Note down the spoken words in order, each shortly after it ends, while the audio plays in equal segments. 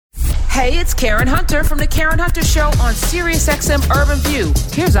Hey, it's Karen Hunter from The Karen Hunter Show on SiriusXM Urban View.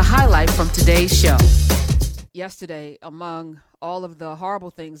 Here's a highlight from today's show. Yesterday, among all of the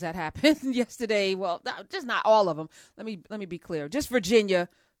horrible things that happened yesterday, well, just not all of them. Let me be clear. Just Virginia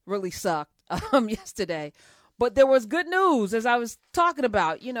really sucked yesterday. But there was good news, as I was talking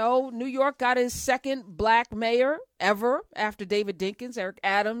about. You know, New York got his second black mayor ever after David Dinkins, Eric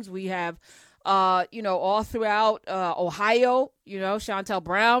Adams. We have all throughout Ohio, Shontel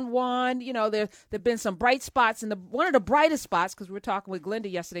Brown won. There've been some bright spots, and one of the brightest spots, because we were talking with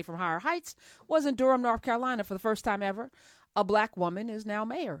Glenda yesterday from Higher Heights, was in Durham, North Carolina. For the first time ever, a black woman is now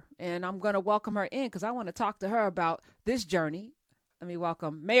mayor, and I'm going to welcome her in because I want to talk to her about this journey. Let me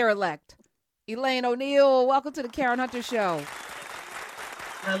welcome Mayor-elect Elaine O'Neal. Welcome to the Karen Hunter Show.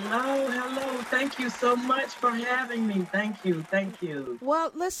 Hello. Thank you so much for having me. Thank you.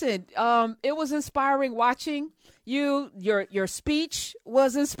 Well, listen, it was inspiring watching you. Your speech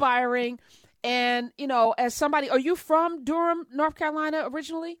was inspiring. And, as somebody, are you from Durham, North Carolina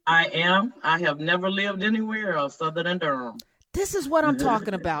originally? I am. I have never lived anywhere else other than Durham. This is what I'm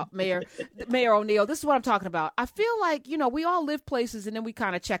talking about, Mayor O'Neal. This is what I'm talking about. I feel like, we all live places and then we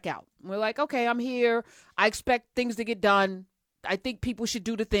kind of check out. We're like, okay, I'm here. I expect things to get done. I think people should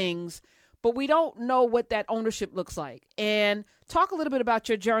do the things, but we don't know what that ownership looks like. And talk a little bit about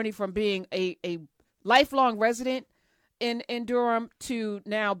your journey from being a lifelong resident in Durham to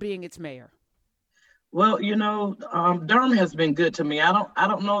now being its mayor. Well, Durham has been good to me. I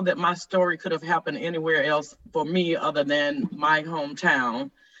don't know that my story could have happened anywhere else for me other than my hometown.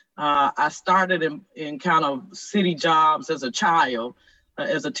 I started in kind of city jobs as a child.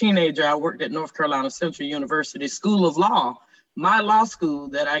 As a teenager, I worked at North Carolina Central University School of Law, my law school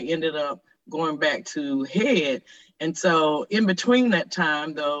that I ended up going back to head. And so in between that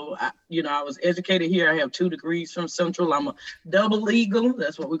time, though, I was educated here. I have 2 degrees from Central. I'm a double eagle.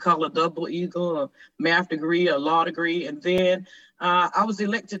 That's what we call a double eagle, a math degree, a law degree. And then I was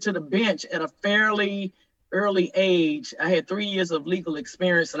elected to the bench at a fairly early age. I had 3 years of legal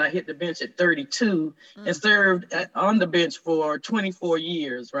experience, and I hit the bench at 32 and served on the bench for 24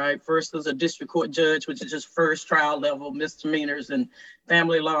 years, right? First as a district court judge, which is just first trial level misdemeanors and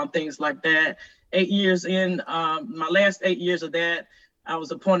family law and things like that. 8 years in, my last 8 years of that, I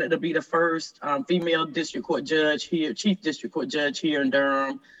was appointed to be the first female district court judge here, chief district court judge here in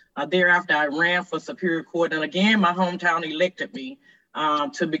Durham. Thereafter, I ran for Superior Court. And again, my hometown elected me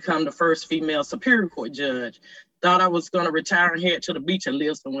to become the first female Superior Court judge. Thought I was going to retire and head to the beach and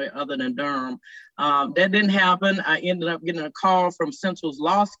live somewhere other than Durham. That didn't happen. I ended up getting a call from Central's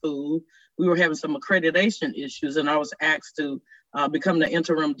Law School. We were having some accreditation issues, and I was asked to become the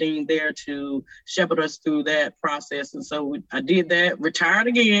interim dean there to shepherd us through that process. And so I did that, retired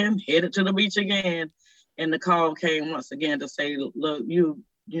again, headed to the beach again. And the call came once again to say, look,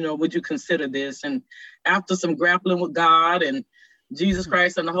 would you consider this? And after some grappling with God and Jesus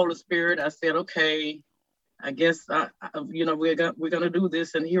Christ and the Holy Spirit, I said, okay, I guess, we're going to do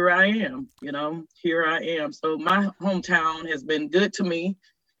this. And here I am. So my hometown has been good to me.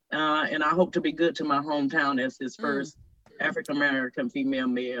 And I hope to be good to my hometown as his first African-American female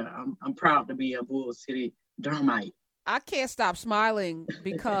mayor. I'm proud to be a Bull City Durhamite. I can't stop smiling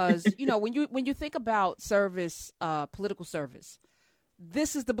because, when you think about service, political service,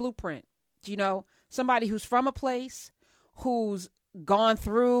 this is the blueprint. Somebody who's from a place, who's gone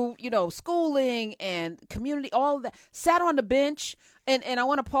through, schooling and community, all of that, sat on the bench. And I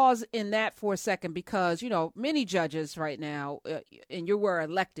want to pause in that for a second because, many judges right now, and you were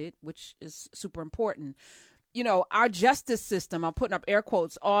elected, which is super important. Our justice system, I'm putting up air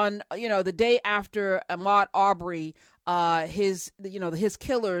quotes, on, the day after Ahmaud Arbery, his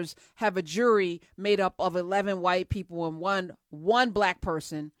killers have a jury made up of 11 white people and one black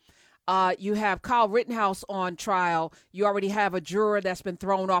person. You have Kyle Rittenhouse on trial. You already have a juror that's been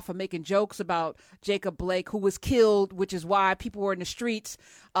thrown off for making jokes about Jacob Blake, who was killed, which is why people were in the streets,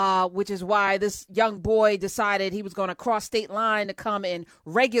 which is why this young boy decided he was going to cross state line to come and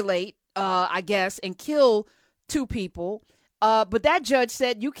regulate, and kill 2 people. But that judge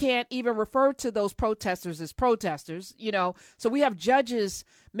said you can't even refer to those protesters as protesters, So we have judges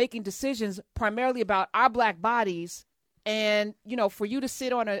making decisions primarily about our black bodies. And, for you to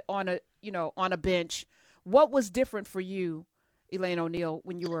sit on a bench, what was different for you, Elaine O'Neal,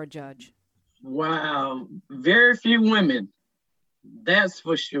 when you were a judge? Wow. Very few women. That's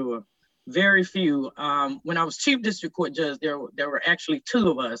for sure. Very few. When I was chief district court judge, there were actually 2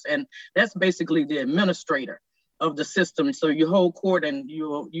 of us, and that's basically the administrator of the system. So you hold court and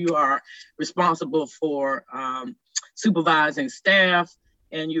you are responsible for supervising staff,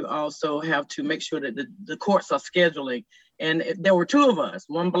 and you also have to make sure that the courts are scheduling. And there were two of us,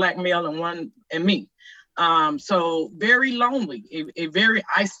 one black male and one and me. So very lonely, a very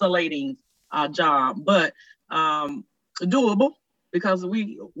isolating job, but doable because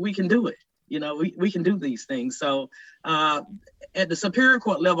we can do it. You know, we can do these things. So at the Superior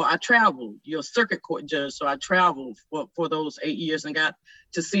Court level, I traveled, you're a circuit court judge. So I traveled for those 8 years and got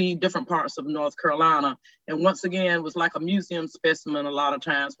to see different parts of North Carolina. And once again, it was like a museum specimen a lot of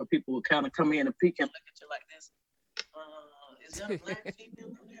times for people who kind of come in and peek and look at you like this. Is that a black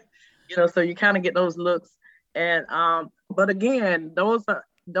female? You know, so you kind of get those looks. And but again, those are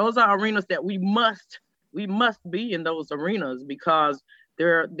arenas that we must be in those arenas, because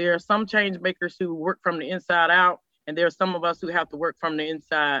there are some change makers who work from the inside out, and there are some of us who have to work from the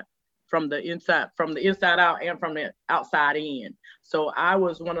inside out and from the outside in. So I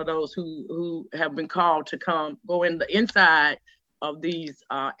was one of those who have been called to go in the inside of these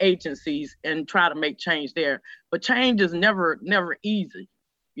agencies and try to make change there. But change is never easy.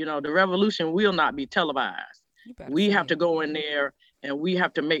 You know, the revolution will not be televised. We have to go in there and we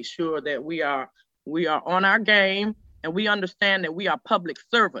have to make sure that we are on our game, and we understand that we are public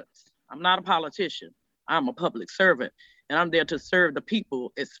servants. I'm not a politician. I'm a public servant, and I'm there to serve the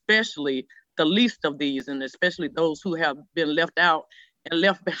people, especially the least of these, and especially those who have been left out and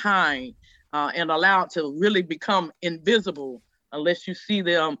left behind and allowed to really become invisible unless you see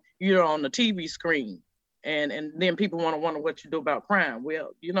them, on the TV screen. And then people want to wonder what you do about crime.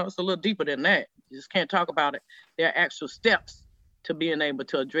 Well, it's a little deeper than that. You just can't talk about it. There are actual steps to being able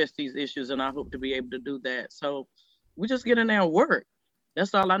to address these issues, and I hope to be able to do that. So we just get in there and work.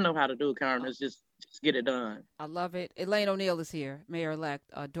 That's all I know how to do, Karen, is just get it done. I love it. Elaine O'Neal is here, Mayor-elect,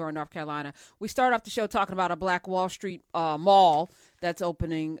 Durham, North Carolina. We start off the show talking about a Black Wall Street mall that's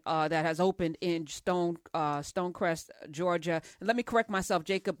opening, that has opened in Stonecrest, Georgia. And let me correct myself.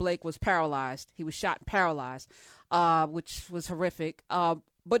 Jacob Blake was paralyzed. He was shot and paralyzed, which was horrific.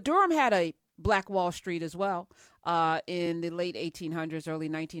 But Durham had a Black Wall Street as well in the late 1800s, early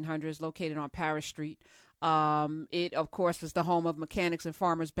 1900s, located on Parish Street. It, of course, was the home of Mechanics and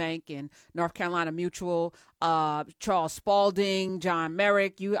Farmers Bank and North Carolina Mutual, Charles Spalding, John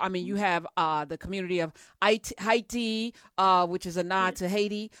Merrick. You have the community of Haiti, which is a nod to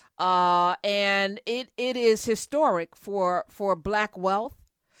Haiti, and it is historic for Black wealth.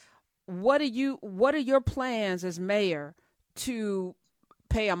 What are your plans as mayor to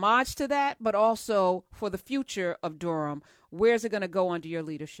pay homage to that, but also for the future of Durham? Where's it going to go under your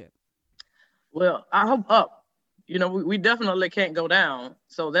leadership? Well, I hope up. We definitely can't go down.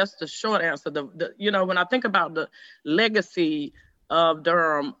 So that's the short answer. When I think about the legacy of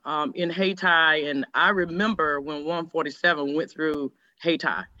Durham in Haiti, and I remember when 147 went through Haiti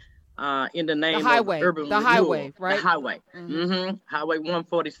in the name of urban renewal. Highway, right? The highway. Mm-hmm. Highway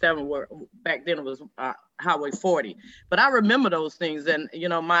 147, where back then it was Highway 40. But I remember those things, and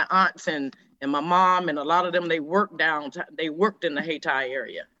my aunts and my mom and a lot of them, they worked in the Haiti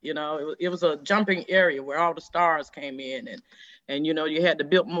area. It was a jumping area where all the stars came in, and you had to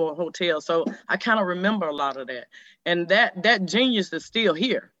build more hotels. So I kind of remember a lot of that, and that genius is still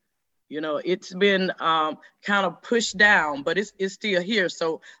here. It's been kind of pushed down, but it's still here.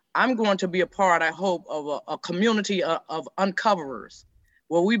 So I'm going to be a part, I hope, of a community of uncoverers,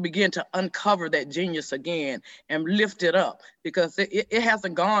 where we begin to uncover that genius again and lift it up, because it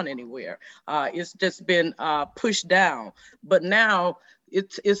hasn't gone anywhere. It's just been pushed down. But now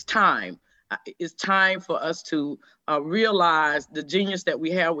it's time. It's time for us to realize the genius that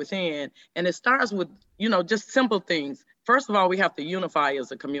we have within. And it starts with, just simple things. First of all, we have to unify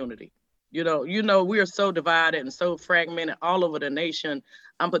as a community. We are so divided and so fragmented all over the nation.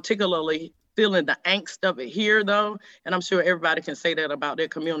 I'm particularly feeling the angst of it here, though, and I'm sure everybody can say that about their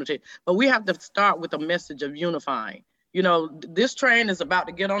community. But we have to start with a message of unifying. This train is about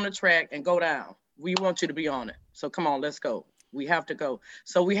to get on the track and go down. We want you to be on it. So come on, let's go. We have to go.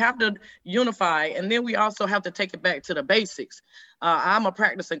 So we have to unify, and then we also have to take it back to the basics. I'm a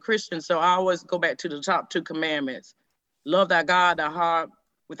practicing Christian, so I always go back to the top two commandments. Love thy God, thy heart,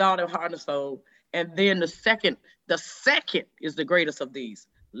 with all their heart and soul. And then the second is the greatest of these.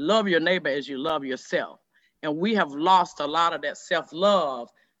 Love your neighbor as you love yourself. And we have lost a lot of that self-love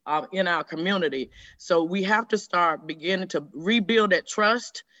in our community. So we have to start beginning to rebuild that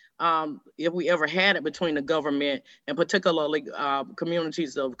trust, if we ever had it, between the government and particularly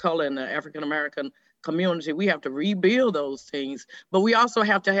communities of color and the African-American community. We have to rebuild those things, but we also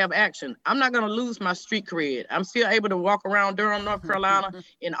have to have action. I'm not going to lose my street cred. I'm still able to walk around Durham, North Carolina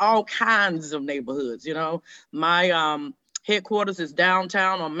in all kinds of neighborhoods. My headquarters is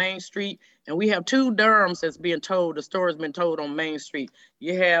downtown on Main Street, and we have two Durhams that's being told. The story's been told on Main Street.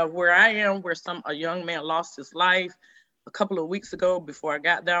 You have where I am, where a young man lost his life. a couple of weeks ago before I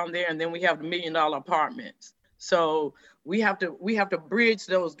got down there, and then we have the $1 million apartments. So we have to bridge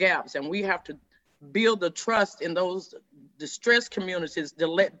those gaps, and we have to build the trust in those distressed communities to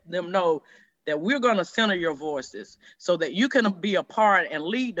let them know that we're going to center your voices so that you can be a part and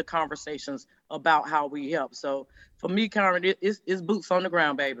lead the conversations about how we help. So for me, Karen, it's boots on the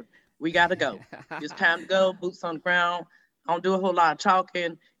ground, baby. We got to go. It's time to go, boots on the ground. I don't do a whole lot of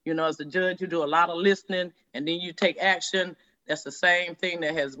talking. You know, as a judge, you do a lot of listening and then you take action. That's the same thing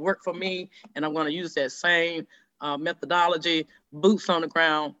that has worked for me. And I'm going to use that same methodology, boots on the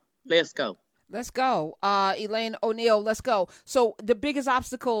ground. Let's go. Let's go. Elaine O'Neal, let's go. So the biggest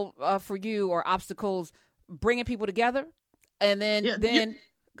obstacle for you, or obstacles, bringing people together? And then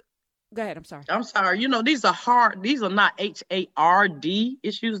go ahead. I'm sorry. You know, these are hard. These are not HARD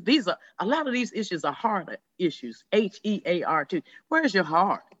issues. A lot of these issues are hard issues. HEART. Where's your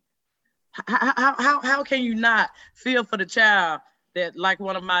heart? How can you not feel for the child that, like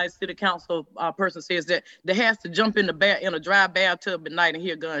one of my city council person says, that has to jump in a dry bathtub at night and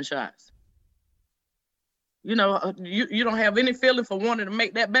hear gunshots? You know, you don't have any feeling for wanting to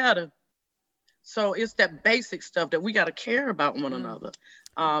make that better. So it's that basic stuff that we got to care about one another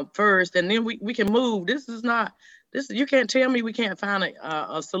first, and then we can move. You can't tell me we can't find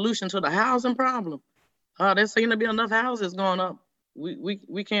a solution to the housing problem. There seem to be enough houses going up.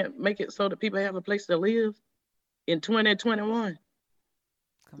 We can't make it so that people have a place to live in 2021.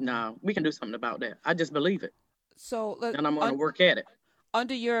 No, we can do something about that. I just believe it. So and I'm going to work at it.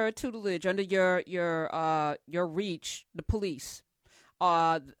 Under your tutelage, under your reach, the police,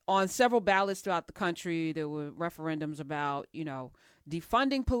 on several ballots throughout the country, there were referendums about, you know,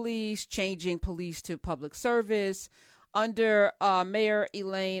 defunding police, changing police to public service. Under Mayor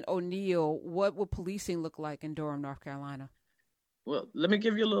Elaine O'Neal, what would policing look like in Durham, North Carolina? Well, let me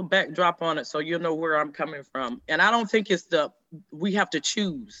give you a little backdrop on it so you'll know where I'm coming from. And I don't think we have to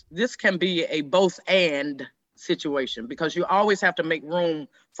choose. This can be a both and situation, because you always have to make room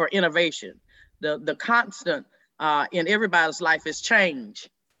for innovation. The constant in everybody's life is change.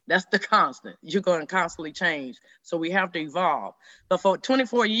 That's the constant. You're going to constantly change. So we have to evolve. But for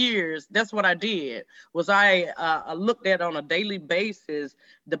 24 years, that's what I did, was I looked at on a daily basis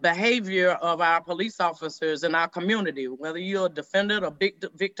the behavior of our police officers in our community, whether you're a defendant or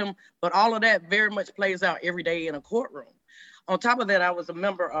victim, but all of that very much plays out every day in a courtroom. On top of that, I was a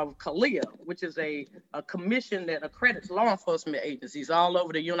member of CALEA, which is a commission that accredits law enforcement agencies all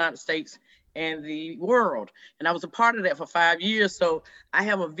over the United States and the world. And I was a part of that for 5 years. So I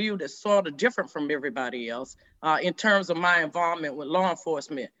have a view that's sort of different from everybody else in terms of my involvement with law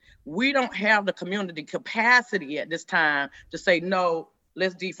enforcement. We don't have the community capacity at this time to say, no,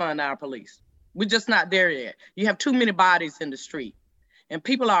 let's defund our police. We're just not there yet. You have too many bodies in the street and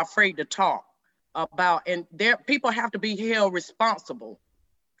people are afraid to talk about, and people have to be held responsible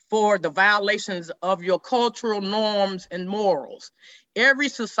for the violations of your cultural norms and morals. Every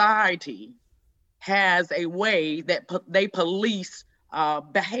society has a way that they police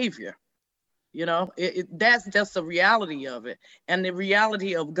behavior. You know, that's just the reality of it. And the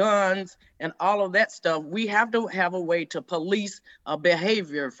reality of guns and all of that stuff, we have to have a way to police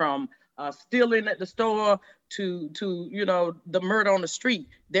behavior, from stealing at the store to you know, the murder on the street.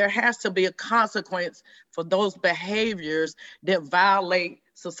 There has to be a consequence for those behaviors that violate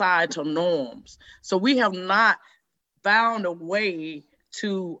societal norms. So we have not found a way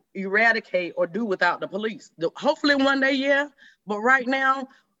to eradicate or do without the police. Hopefully one day, yeah, but right now,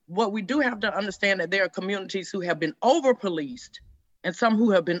 what we do have to understand that there are communities who have been over-policed and some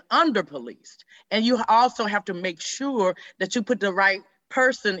who have been under-policed. And you also have to make sure that you put the right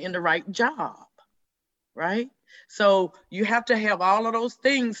person in the right job, right? So you have to have all of those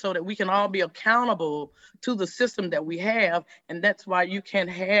things so that we can all be accountable to the system that we have. And that's why you can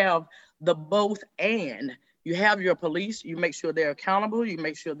have the both and. You have your police, you make sure they're accountable, you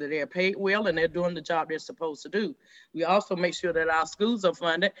make sure that they're paid well and they're doing the job they're supposed to do. We also make sure that our schools are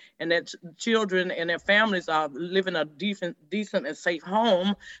funded and that children and their families are living a decent and safe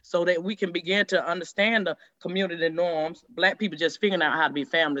home, so that we can begin to understand the community norms. Black people just figuring out how to be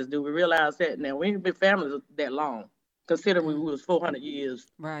families. Do we realize that now? We ain't been families that long, considering we was 400 years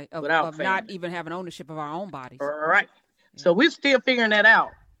right of not even having ownership of our own bodies. Right. Yeah. So we're still figuring that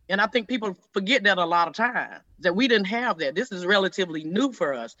out. And I think people forget that a lot of times, that we didn't have that. This is relatively new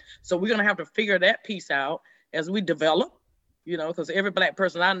for us. So we're going to have to figure that piece out as we develop, you know, because every Black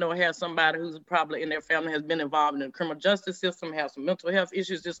person I know has somebody who's probably in their family has been involved in the criminal justice system, has some mental health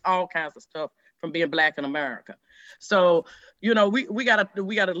issues, just all kinds of stuff from being Black in America. So, you know, we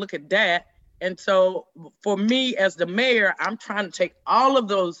gotta look at that. And so for me as the mayor, I'm trying to take all of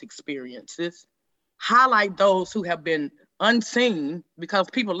those experiences, highlight those who have been unseen, because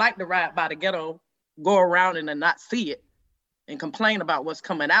people like to ride by the ghetto, go around and not see it and complain about what's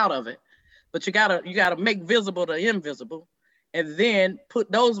coming out of it. But you gotta make visible the invisible, and then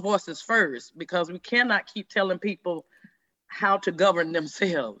put those voices first, because we cannot keep telling people how to govern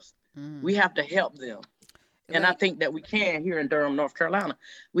themselves. We have to help them. And I think that we can here in Durham, North Carolina.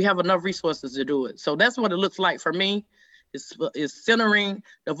 We have enough resources to do it. So that's what it looks like for me. Is centering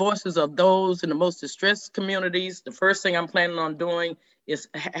the voices of those in the most distressed communities. The first thing I'm planning on doing is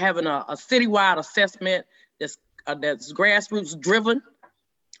having a citywide assessment that's grassroots driven,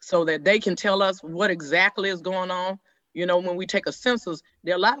 so that they can tell us what exactly is going on. You know, when we take a census,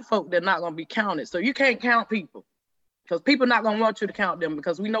 there are a lot of folk that are not going to be counted. So you can't count people, because people are not going to want you to count them,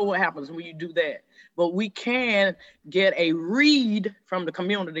 because we know what happens when you do that. But we can get a read from the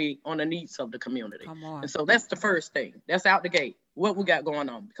community on the needs of the community. And so that's the first thing. That's out the gate, what we got going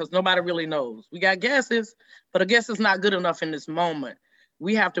on, because nobody really knows. We got guesses, but a guess is not good enough in this moment.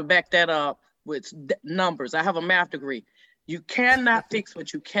 We have to back that up with numbers. I have a math degree. You cannot fix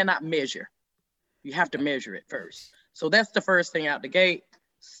what you cannot measure. You have to measure it first. So that's the first thing out the gate.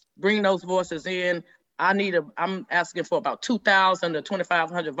 Bring those voices in. I'm asking for about 2,000 to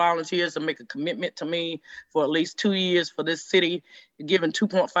 2,500 volunteers to make a commitment to me for at least 2 years for this city, giving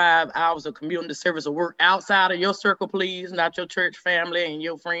 2.5 hours of community service of work outside of your circle, please, not your church family and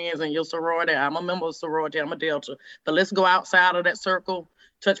your friends and your sorority. I'm a member of sorority, I'm a Delta, but let's go outside of that circle,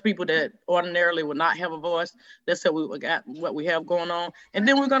 touch people that ordinarily would not have a voice. Let's say we got what we have going on, and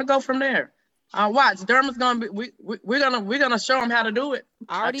then we're gonna go from there. Watch, Durham's gonna be. We're gonna show them how to do it.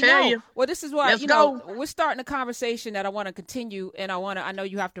 I already know. You. Well, this is why we're starting a conversation that I want to continue, and I know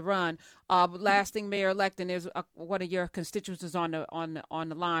you have to run. Last thing, Mayor-elect, and there's one of your constituents is on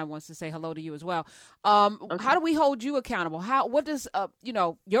the line, wants to say hello to you as well. Okay. How do we hold you accountable? What does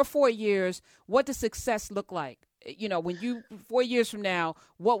your 4 years? What does success look like? When you 4 years from now,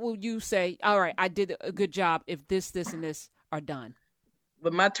 what will you say? All right, I did a good job if this, and this are done.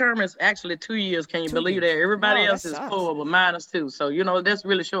 But my term is actually 2 years. Can you believe that? Everybody else is 4, but mine is 2. So, that's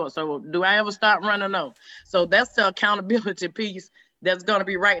really short. So do I ever stop running? No. So that's the accountability piece that's going to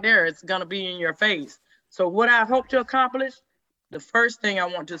be right there. It's going to be in your face. So what I hope to accomplish, the first thing I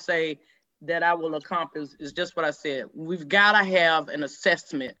want to say that I will accomplish is just what I said. We've got to have an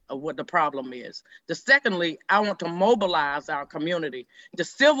assessment of what the problem is. Secondly, I want to mobilize our community. The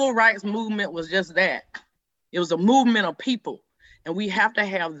civil rights movement was just that. It was a movement of people. And we have to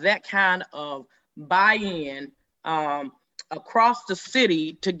have that kind of buy-in across the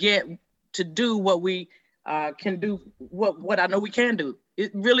city to do what we can do, what I know we can do.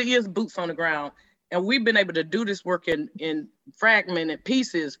 It really is boots on the ground. And we've been able to do this work in fragmented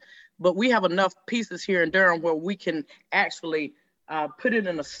pieces, but we have enough pieces here in Durham where we can actually put it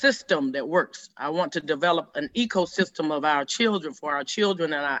in a system that works. I want to develop an ecosystem of our children, for our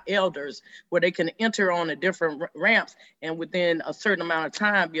children and our elders, where they can enter on the different ramps and within a certain amount of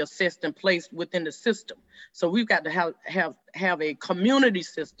time be assessed and placed within the system. So we've got to have a community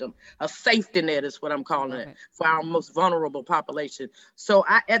system, a safety net is what I'm calling it, for our most vulnerable population. So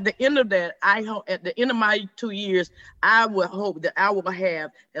at the end of that, I hope at the end of my 2 years, I would hope that I will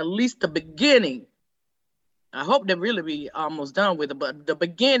have at least the beginning. I hope to really be almost done with it, but the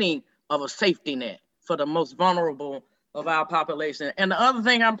beginning of a safety net for the most vulnerable of our population. And the other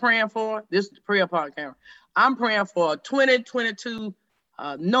thing I'm praying for, this is the prayer part, Karen, I'm praying for 2022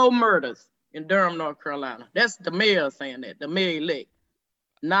 no murders in Durham, North Carolina. That's the mayor saying that, the mayor-elect.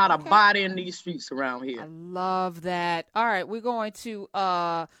 Not a body in these streets around here. I love that. All right, we're going to,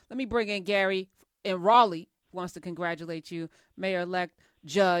 let me bring in Gary in Raleigh, who wants to congratulate you. Mayor-elect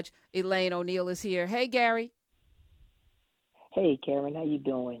Judge Elaine O'Neal is here. Hey, Gary. Hey, Karen, how you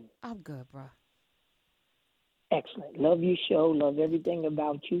doing? I'm good, bro. Excellent. Love your show. Love everything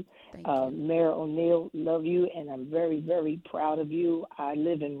about you. Thank you. Mayor O'Neal, love you, and I'm very, very proud of you. I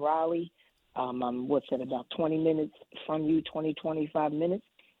live in Raleigh. I'm, about 20 minutes from you, 25 minutes,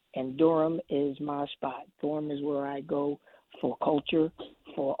 and Durham is my spot. Durham is where I go for culture,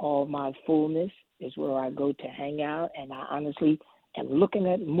 for all my fullness, is where I go to hang out, and I honestly am looking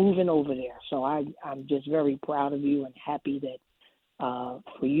at moving over there. So I'm just very proud of you and happy that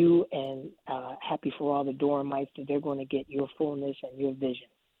for you, and happy for all the Durhamites that they're going to get your fullness and your vision.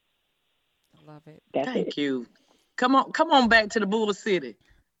 I love it. Thank you. Come on back to the Bull City.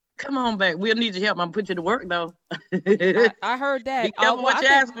 Come on back. We'll need your help. I'm put you to work though. I heard that. Be careful what you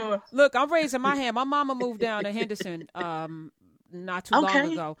ask for. Look, I'm raising my hand. My mama moved down to Henderson not too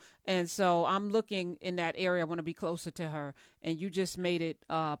long ago. And so I'm looking in that area. I want to be closer to her. And you just made it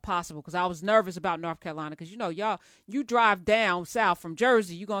possible, because I was nervous about North Carolina, because, you drive down south from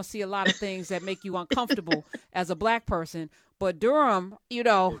Jersey, you're going to see a lot of things that make you uncomfortable as a black person. But Durham, you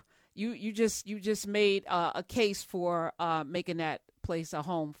just made a case for making that place a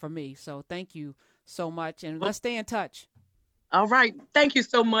home for me. So thank you so much. And let's stay in touch. All right. Thank you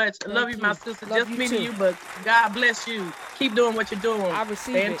so much. I love you, my sister. Just meeting you, but God bless you. Keep doing what you're doing. I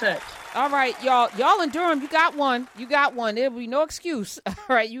receive Stay in touch. All right, y'all in Durham, you got one. There'll be no excuse. All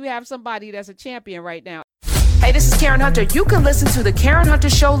right, you have somebody that's a champion right now. Hey, this is Karen Hunter. You can listen to The Karen Hunter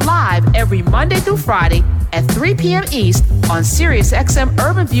Show live every Monday through Friday at 3 p.m. East on SiriusXM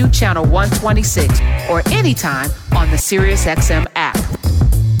Urban View Channel 126 or anytime on the SiriusXM app.